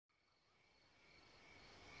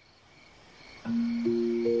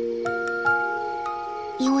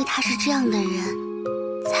他是这样的人，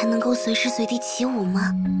才能够随时随地起舞吗？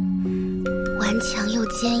顽强又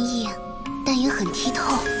坚硬，但也很剔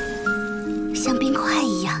透，像冰块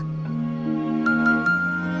一样。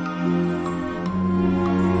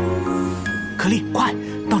可莉，快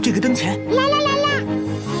到这个灯前！啦啦啦啦！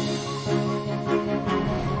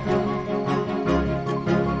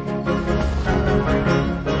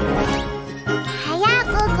海呀，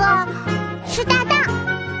哥哥，是大大。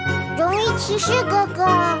荣誉骑士哥哥，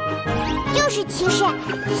又是骑士。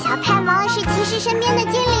小派蒙是骑士身边的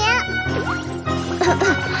精灵。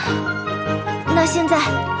那现在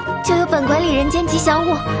就由本管理人间吉祥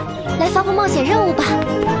物来发布冒险任务吧。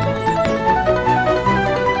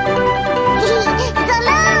走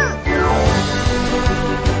喽！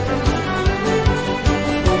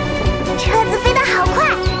车子飞得好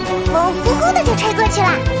快，风呼呼的就吹过去了。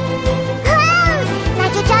那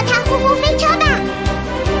就叫它呼呼飞车吧。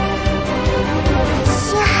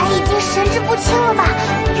星海已经神志不清了吧，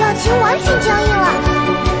表情完全僵硬了。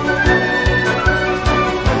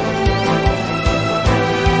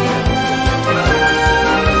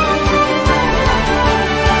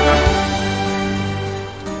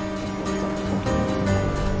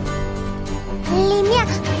里面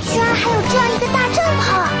居然还有这样一个大帐篷。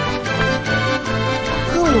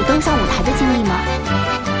各位有登上舞台的经历吗？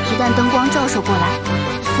一旦灯光照射过来，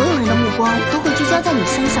所有人的目光都会聚焦在你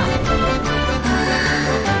身上。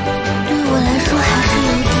对我来说还是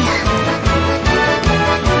有点……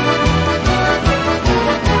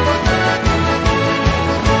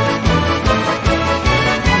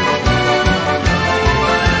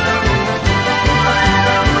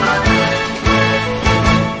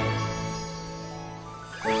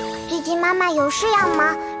最近妈妈有事要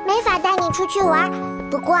忙，没法带你出去玩。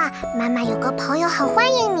不过妈妈有个朋友很欢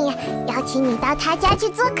迎你，邀请你到她家去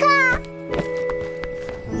做客。